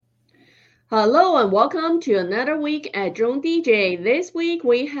Hello and welcome to another week at Drone DJ. This week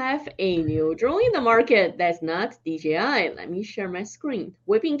we have a new drone in the market that's not DJI. Let me share my screen.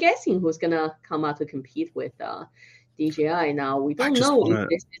 We've been guessing who's gonna come out to compete with DJI. Now we don't know if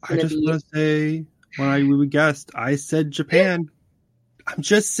this is gonna be. I just want to say when we guessed, I said Japan. I'm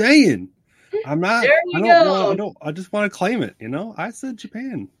just saying. I'm not. There you go. I just want to claim it. I said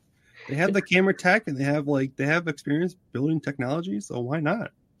Japan. They have the camera tech and they have experience building technology. So why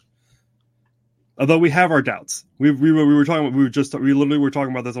not? Although we have our doubts, we were talking. We literally were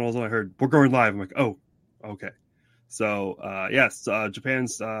talking about this, and all of a sudden I heard we're going live. I'm like, oh, okay. So yes,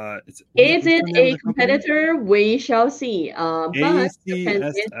 Japan's. Is it a competitor? We shall see. But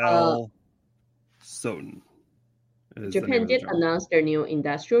ACSL Soten. Japan did announce their new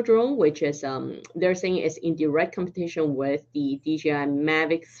industrial drone, which is they're saying is in direct competition with the DJI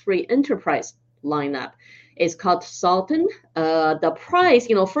Mavic 3 Enterprise lineup. It's called Sultan. The price,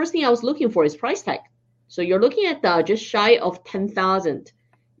 first thing I was looking for is price tag. So you're looking at just shy of 10,000.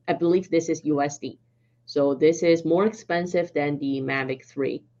 I believe this is USD. So this is more expensive than the Mavic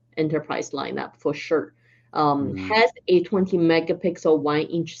 3 Enterprise lineup for sure. Has a 20 megapixel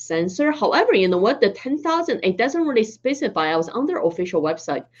 1-inch sensor. However, you know what? The 10,000, it doesn't really specify. I was on their official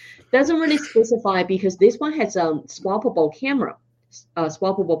website. Doesn't really specify because this one has a swappable camera,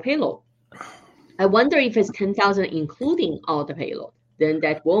 swappable payload. I wonder if it's 10,000 including all the payload. Then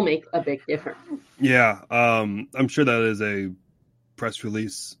that will make a big difference. Yeah, I'm sure that is a press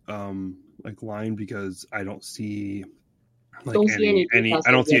release line because I don't see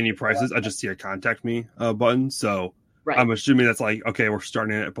any prices. I just see a contact me button. So right. I'm assuming that's okay, we're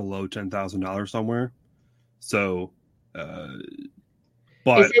starting it at below $10,000 somewhere. So,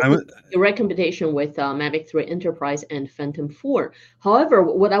 but I'm direct competition with Mavic 3 Enterprise and Phantom 4. However,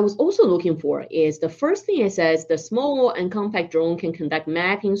 what I was also looking for is the first thing it says the small and compact drone can conduct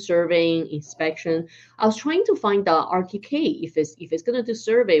mapping, surveying, inspection. I was trying to find the RTK if it's going to do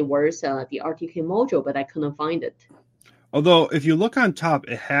survey. Where's the RTK module? But I couldn't find it. Although if you look on top,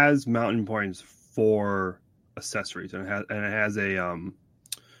 it has mounting points for accessories, and it has a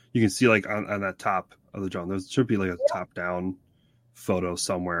you can see on that top of the drone. There should be a top down photo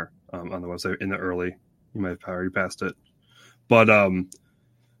somewhere on the website in the early. You might have already passed it, but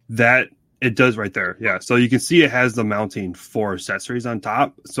that it does right there. Yeah, so you can see it has the mounting for accessories on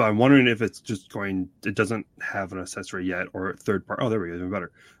top. So I'm wondering if it's just it doesn't have an accessory yet or a third party. Oh, there we go, even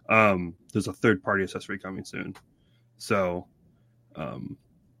better. There's a third party accessory coming soon. So,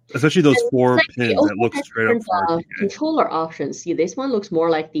 especially those four pins that look straight up for controller options. See, this one looks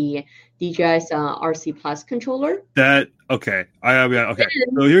more like the DJI's RC Plus controller. Okay. Okay.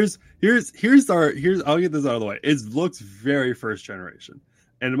 So here's I'll get this out of the way. It looks very first generation,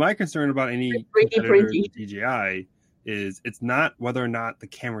 and my concern about any competitor DJI is it's not whether or not the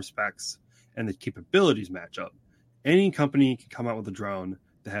camera specs and the capabilities match up. Any company can come out with a drone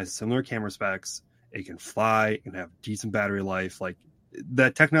that has similar camera specs. It can fly, it can have decent battery life.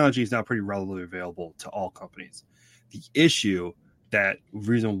 That technology is now pretty readily available to all companies. The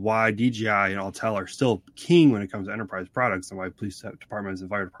reason why DJI and Autel are still king when it comes to enterprise products and why police departments and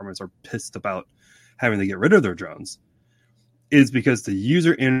fire departments are pissed about having to get rid of their drones is because the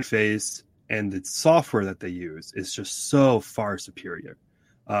user interface and the software that they use is just so far superior.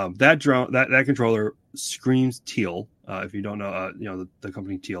 That drone, that controller screams Teal. If you don't know, the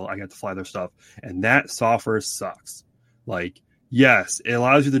company Teal, I got to fly their stuff, and that software sucks. Yes, it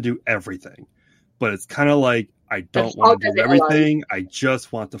allows you to do everything, but it's kind of I don't want to do everything. I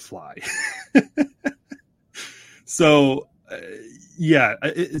just want to fly. So,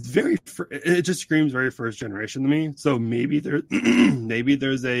 it just screams very first generation to me. So maybe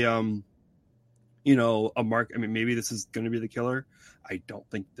there's a a mark. I mean, maybe this is going to be the killer. I don't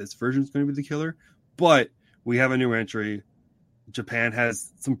think this version is going to be the killer, but we have a new entry. Japan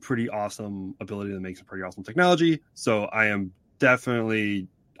has some pretty awesome ability to make some pretty awesome technology. So I am definitely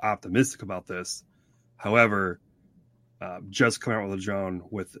optimistic about this. However, just coming out with a drone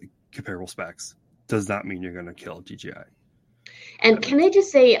with comparable specs does not mean you're going to kill DJI. And can I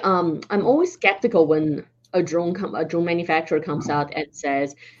just say, I'm always skeptical when a drone manufacturer comes out and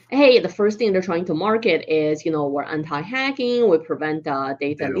says, hey, the first thing they're trying to market is, we're anti-hacking, we prevent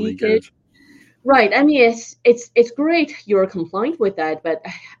data leakage. Right. I mean, it's great you're compliant with that, but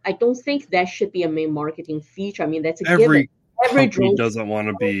I don't think that should be a main marketing feature. I mean, that's a given. Every drone doesn't want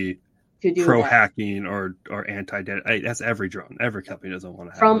to be pro-hacking or anti-data. That's every drone. Every company doesn't want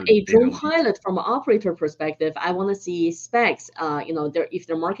to have. From a drone pilot, from an operator perspective, I want to see specs. If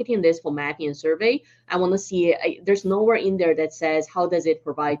they're marketing this for mapping and survey, I want to see. There's nowhere in there that says how does it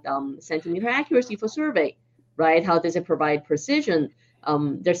provide centimeter accuracy for survey, right? How does it provide precision?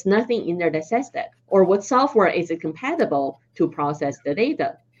 There's nothing in there that says that. Or what software is it compatible to process the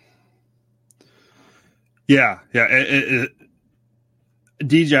data? Yeah.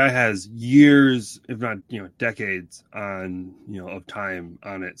 DJI has years, if not decades, on of time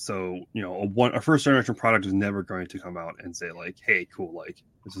on it. So a first generation product is never going to come out and say like, "Hey, cool, like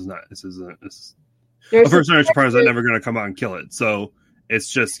this is a first generation product is never going to come out and kill it." So it's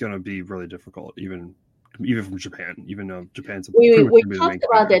just going to be really difficult, even from Japan. Even though Japan's we talked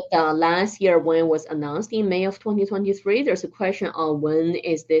about it last year when it was announced in May of 2023. There's a question on when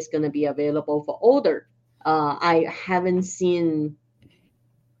is this going to be available for order. I haven't seen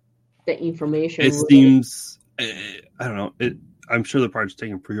the information. It seems, I don't know. I'm sure the project's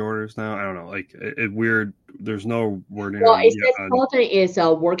taking pre-orders now. I don't know. Like weird. There's no wording. Well, it says Fulton is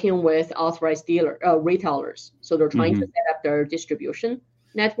working with authorized retailers, so they're trying to set up their distribution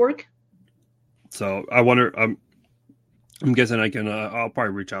network. So I wonder. I'm guessing I can. I'll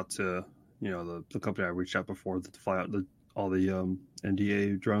probably reach out to the company I reached out before to fly out all the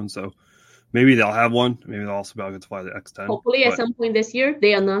NDA drones. So maybe they'll have one. Maybe they'll also be able to fly the X10. Hopefully, at some point this year.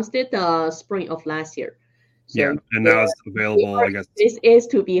 They announced it spring of last year. So yeah, and now it's available. I guess this is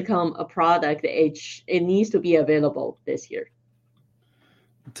to become a product. It needs to be available this year.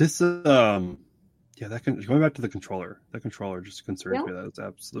 This going back to the controller. The controller just concerns me that it's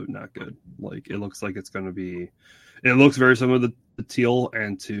absolutely not good. Like it looks like it's going to be. It looks very similar to the Teal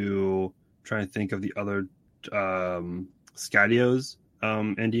and to trying to think of the other Skydio's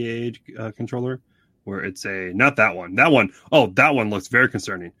NDA controller, where it's not that one. That one looks very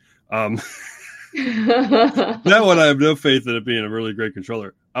concerning. That one I have no faith in it being a really great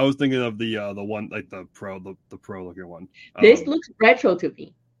controller. I was thinking of the one like the pro looking one. This looks retro to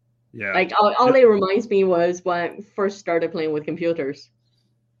me. Yeah, like all it reminds me was when I first started playing with computers.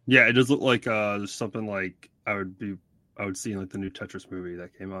 Yeah, it does look like something like I would see in like the new Tetris movie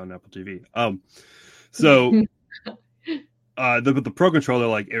that came out on Apple TV. So the Pro controller,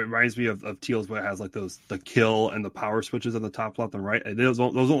 like it reminds me of Teal's, where it has like the kill and the power switches on the top left and right. Those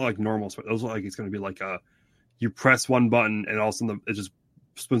don't look like normal. Those look like it's going to be like you press one button and all of a sudden it just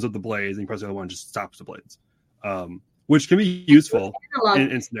spins up the blades, and you press the other one, just stops the blades. Which can be useful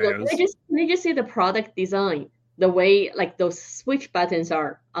in scenarios. Can I just see the product design, the way like those switch buttons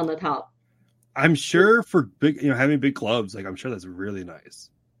are on the top? I'm sure for big, having big gloves, like I'm sure that's really nice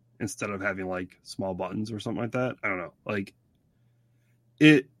instead of having like small buttons or something like that. I don't know, like.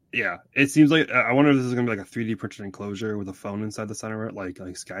 It seems like I wonder if this is going to be like a 3D printed enclosure with a phone inside the center of it, like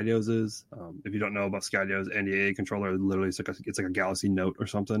Skydio's is. If you don't know about Skydio's NDA controller, literally it's like a Galaxy Note or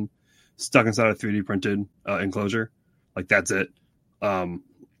something stuck inside a 3D printed enclosure. Like that's it.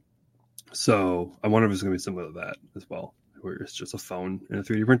 So I wonder if it's going to be similar to that as well, where it's just a phone and a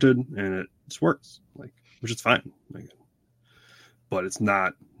 3D printed and it just works, like, which is fine. Like, but it's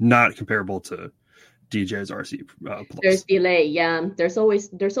not comparable to DJI's RC Plus. There's delay, yeah. There's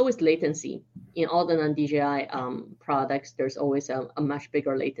always latency in all the non-DJI products. There's always a much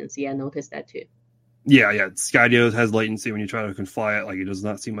bigger latency. I noticed that too. Yeah. Skydio has latency when you try to fly it. Like it does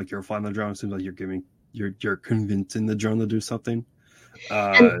not seem like you're flying the drone. It seems like you're convincing the drone to do something.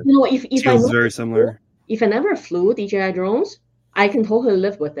 And if I very similar. If I never flew DJI drones, I can totally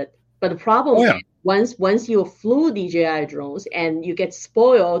live with it. But the problem is once you flew DJI drones and you get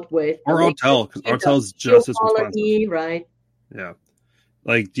spoiled with Autel, because Autel is just as responsive, right? Yeah,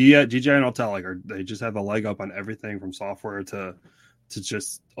 like DJI and Autel, like they just have a leg up on everything from software to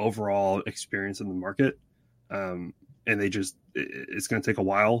just overall experience in the market, and it's going to take a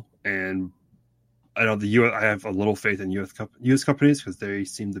while. And I know I have a little faith in U.S. companies because they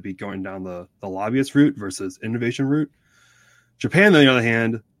seem to be going down the lobbyist route versus innovation route. Japan, on the other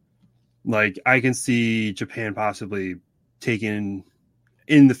hand. Like I can see Japan possibly taking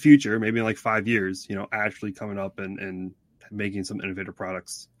in the future, maybe in like 5 years, actually coming up and making some innovative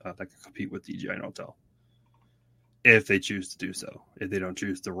products that can compete with DJI and Autel, if they choose to do so. If they don't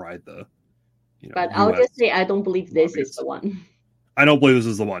choose to ride the, But I'll just say I don't believe this is the one. I don't believe this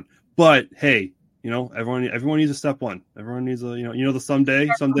is the one. But hey, everyone needs a step one. Everyone needs a the someday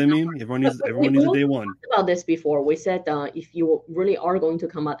meme. Everyone needs a day one. We talked about this before. We said if you really are going to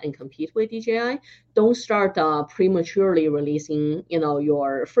come out and compete with DJI, don't start prematurely releasing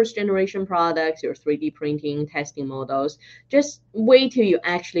your first generation products, your 3D printing testing models. Just wait till you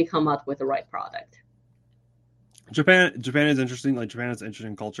actually come out with the right product. Japan is interesting. Like Japan has an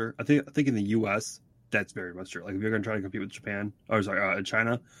interesting culture. I think in the US that's very much true. Like if you're going to try to compete with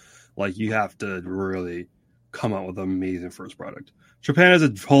China. Like you have to really come out with an amazing first product. Japan has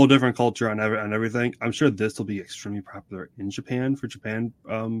a whole different culture on everything. I'm sure this will be extremely popular in Japan for Japan,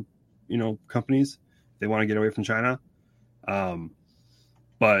 companies. They want to get away from China.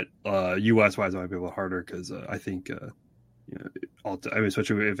 but US wise, it might be a little harder because I think I mean,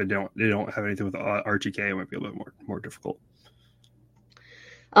 especially if they don't have anything with RTK, it might be a little bit more difficult.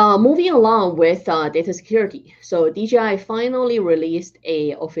 Moving along with data security, so DJI finally released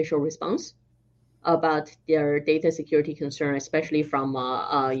a official response about their data security concern, especially from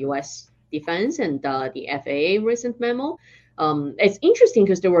U.S. Defense and the FAA recent memo. It's interesting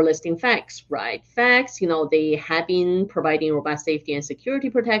because they were listing facts, right? Facts, they have been providing robust safety and security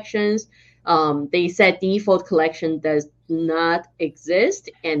protections. They said default collection does not exist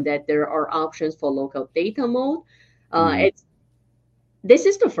and that there are options for local data mode. This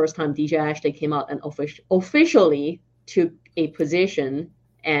is the first time DJI actually came out and officially took a position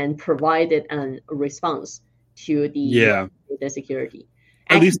and provided a response to the data security.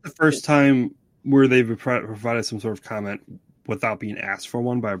 At least the first time where they've provided some sort of comment without being asked for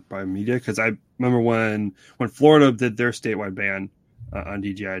one by media. Because I remember when Florida did their statewide ban on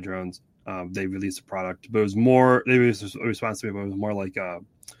DJI drones, they released a product, but it was more, they released a response to it, but it was more like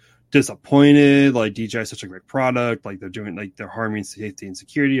disappointed, like DJI is such a great product, like they're harming safety and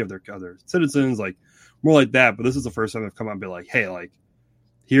security of their other citizens, like more like that. But this is the first time they've come out and be like, hey, like,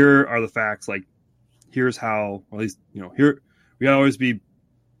 here are the facts, like, here's how, or at least, here we gotta always be,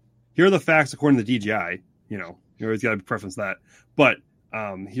 here are the facts according to DJI, you always gotta preference that. But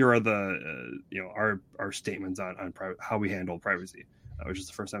here are the our statements on how we handle privacy, which is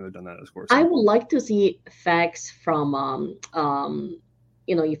the first time they've done that, of course. I would like to see facts from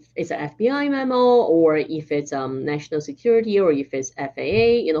if it's an FBI memo or if it's national security or if it's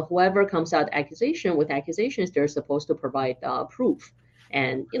FAA, whoever comes out with accusations, they're supposed to provide proof.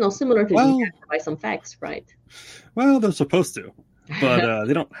 And, similar to DJI, provide some facts, right? Well, they're supposed to, but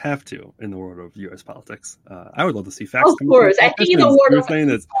they don't have to in the world of U.S. politics. I would love to see facts. Of course. I think in the world of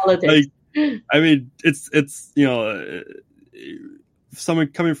politics. I mean, it's someone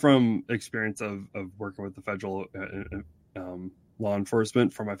coming from experience of working with the federal law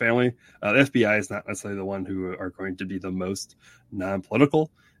enforcement for my family, the FBI is not necessarily the one who are going to be the most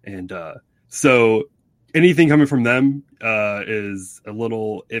non-political, and so anything coming from them is a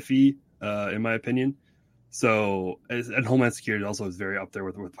little iffy in my opinion. So and Homeland Security also is very up there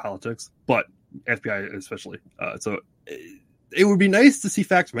with politics, but FBI especially. So it would be nice to see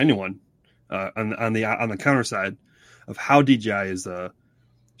facts from anyone on the counter side of how DJI is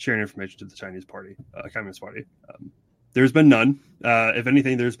sharing information to the Chinese party, Communist Party. There's been none. If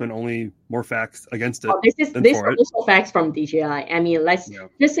anything, there's been only more facts against it. This is also facts from DJI. I mean, let's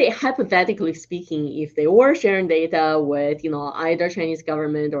just say, hypothetically speaking, if they were sharing data with, either Chinese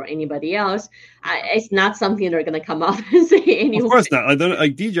government or anybody else, it's not something they're going to come out and say anyway. Of course not.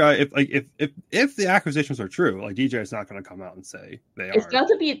 Like DJI, if the accusations are true, like DJI is not going to come out and say they are. It's got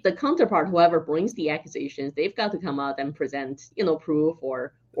to be the counterpart, whoever brings the accusations. They've got to come out and present, proof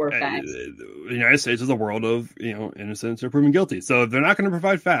or facts. The United States is a world of innocents are proven guilty. So if they're not going to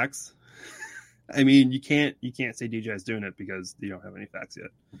provide facts, I mean, you can't say DJI is doing it because you don't have any facts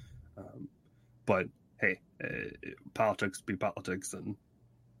yet. But hey, politics be politics, and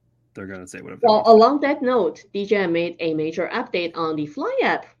they're going to say whatever. Well, along that note, DJI made a major update on the Fly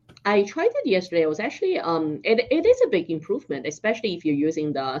app. I tried it yesterday. It was actually it is a big improvement, especially if you're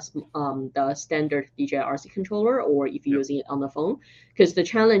using the standard DJI RC controller or if you're using it on the phone, because the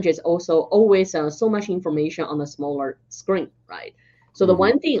challenge is also always so much information on a smaller screen, right? So the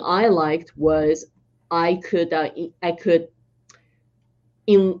one thing I liked was I could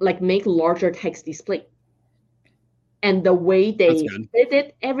make larger text display. And the way they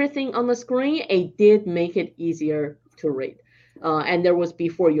did everything on the screen, it did make it easier to read. And there was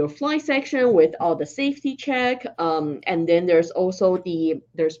before your fly section with all the safety check. And then there's also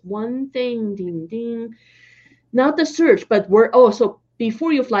there's one thing, not the search, but so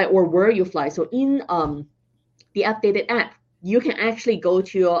before you fly or where you fly. So in the updated app, you can actually go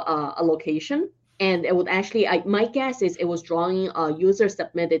to a location, and it would actually, my guess is it was drawing user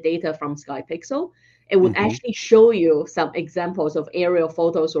submitted data from SkyPixel. It would actually show you some examples of aerial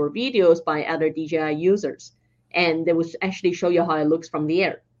photos or videos by other DJI users. And they would actually show you how it looks from the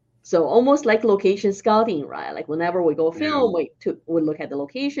air. So almost like location scouting, right? Like whenever we go film, we look at the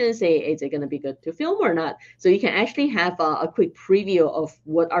location, say, is it going to be good to film or not? So you can actually have a quick preview of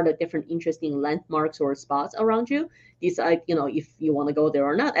what are the different interesting landmarks or spots around you. Decide, if you want to go there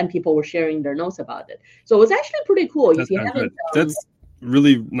or not. And people were sharing their notes about it. So it was actually pretty cool. That's, that's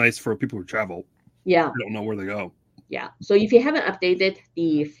really nice for people who travel. Yeah. They don't know where to go. Yeah. So if you haven't updated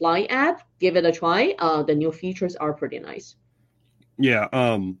the Fly app, give it a try. The new features are pretty nice. Yeah.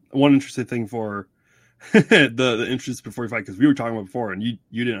 One interesting thing for the interest before you fly, because we were talking about before and you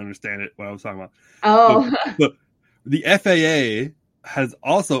didn't understand it what I was talking about. Oh. The FAA has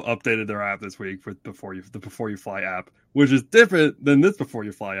also updated their app this week for the Before You Fly app, which is different than this Before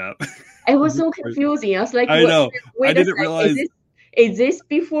You Fly app. It was so confusing. I was like, I know. Wait I didn't realize. Is this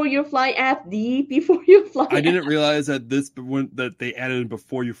Before You Fly app the Before You Fly I didn't realize that that they added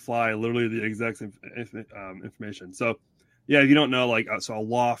Before You Fly literally the exact information. So yeah, if you don't know, like, so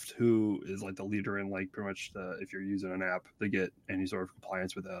Aloft, who is like the leader in like pretty much if you're using an app to get any sort of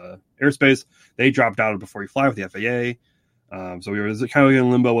compliance with airspace, they dropped out of Before You Fly with the FAA. So we were kind of in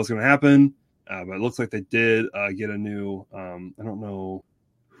limbo what's going to happen, but it looks like they did get a new. I don't know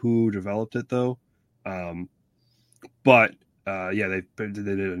who developed it though, but yeah, they did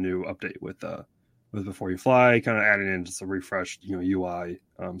a new update with Before You Fly, kind of adding in just a refreshed UI,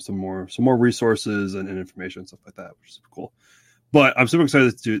 some more resources and information, stuff like that, which is super cool. But I'm super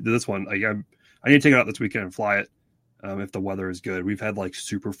excited to do this one. Like I need to take it out this weekend and fly it if the weather is good. We've had like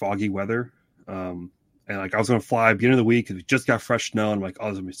super foggy weather. And like I was going to fly beginning of the week because we just got fresh snow. And I'm like, oh,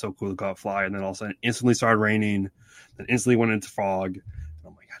 this is going to be so cool to go out and fly. And then all of a sudden, it instantly started raining. Then instantly went into fog. And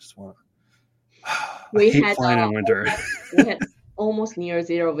I'm like, I just want to. I hate flying in winter. We had almost near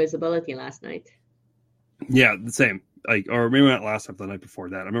zero visibility last night. Yeah, the same. Like, or maybe not last night, but the night before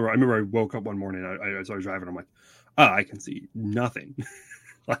that. I remember I woke up one morning. I started driving. I'm like, I can see nothing.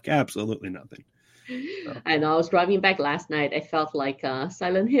 Like absolutely nothing. So. And I was driving back last night. I felt like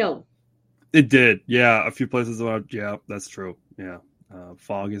Silent Hill. It did, yeah. A few places, yeah, that's true. Yeah,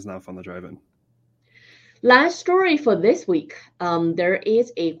 fog is not fun to drive in. Last story for this week. There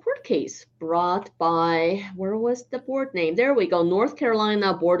is a court case brought by, where was the board name? There we go, North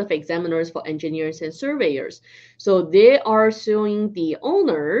Carolina Board of Examiners for Engineers and Surveyors. So they are suing the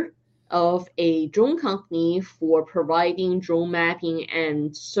owner of a drone company for providing drone mapping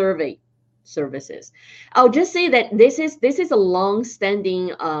and survey services. I'll just say that this is a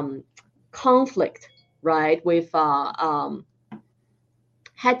long-standing conflict, right? We've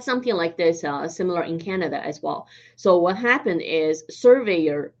had something like this similar in Canada as well. So what happened is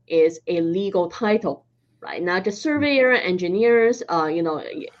surveyor is a legal title, right? Not just surveyor, engineers,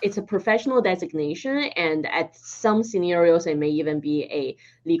 it's a professional designation, and at some scenarios it may even be a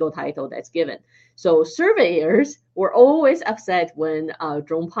legal title that's given. So surveyors were always upset when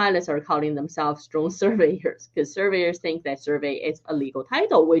drone pilots are calling themselves drone surveyors, because surveyors think that survey is a legal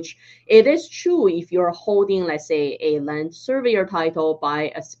title, which it is true if you're holding, let's say, a land surveyor title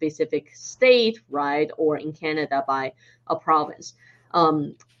by a specific state, right? Or in Canada by a province.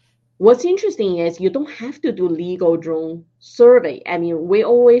 What's interesting is you don't have to do legal drone survey. I mean, we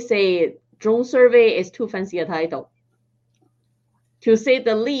always say drone survey is too fancy a title. To say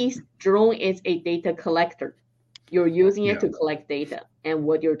the least, drone is a data collector. You're using it to collect data. And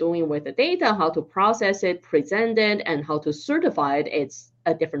what you're doing with the data, how to process it, present it, and how to certify it, it's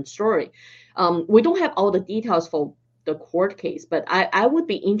a different story. We don't have all the details for the court case, but I would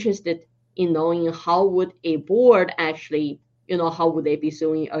be interested in knowing how would a board actually, how would they be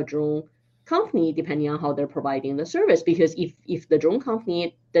suing a drone company depending on how they're providing the service? Because if the drone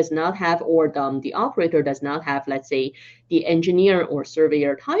company does not have, or the operator does not have, let's say, the engineer or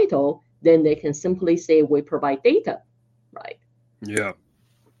surveyor title, then they can simply say we provide data, right? Yeah,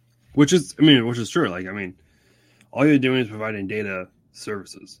 which is true. Like, I mean, all you're doing is providing data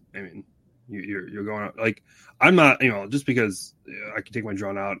services. I mean, you're going out, like, I'm not, just because I can take my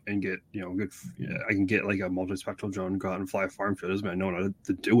drone out and get, I can get like a multispectral drone, go out and fly a farm field, doesn't mean I know what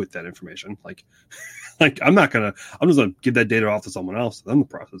to do with that information. Like I'm just gonna give that data off to someone else, then to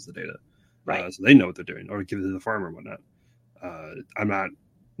process the data, right? So they know what they're doing, or give it to the farmer and whatnot. I'm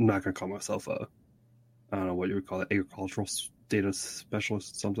not gonna call myself I don't know what you would call it, agricultural data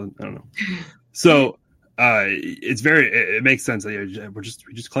specialist, something. I don't know. So it makes sense that we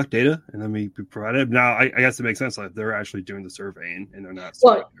just collect data and then we provide it. Now I guess it makes sense, like they're actually doing the surveying and they're not.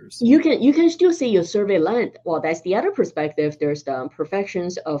 Well, you can still say you survey land. Well, that's the other perspective. There's the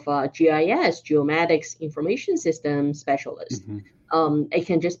professions of GIS, geomatics information system specialist. Mm-hmm. It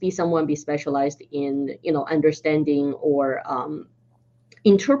can just be someone be specialized in understanding or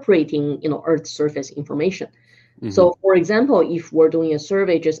interpreting Earth's surface information. Mm-hmm. So, for example, if we're doing a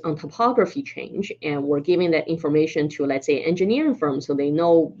survey just on topography change and we're giving that information to, let's say, engineering firms, so they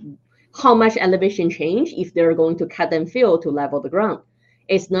know how much elevation change if they're going to cut and fill to level the ground.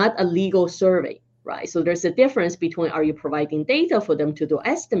 It's not a legal survey, right? So there's a difference between, are you providing data for them to do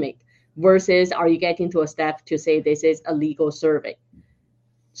estimate versus are you getting to a step to say this is a legal survey?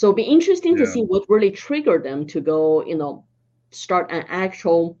 So it'll be interesting to see what really triggered them to go, start an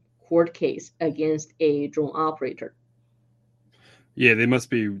actual court case against a drone operator. Yeah, they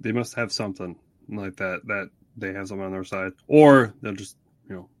must have something like that they have something on their side, or they'll just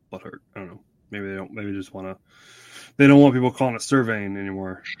butthurt. I don't know. Maybe they don't. Maybe they They don't want people calling it surveying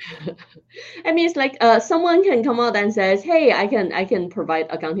anymore. I mean, it's like someone can come out and says, "Hey, I can provide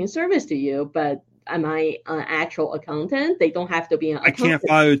accounting service to you," but am I an actual accountant? They don't have to be an accountant. I can't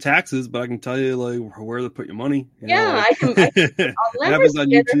file your taxes, but I can tell you like where to put your money. I can it happens on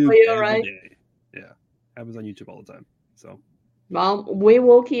YouTube for you, right? Yeah, happens on YouTube all the time. So, well, we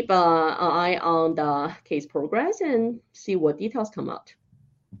will keep an eye on the case progress and see what details come out.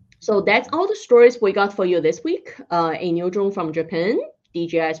 So that's all the stories we got for you this week. A new drone from Japan,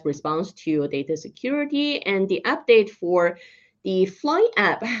 DJI's response to data security, and the update for the Fly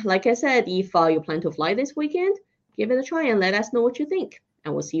app. Like I said, if you plan to fly this weekend, give it a try and let us know what you think.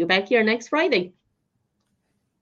 And we'll see you back here next Friday.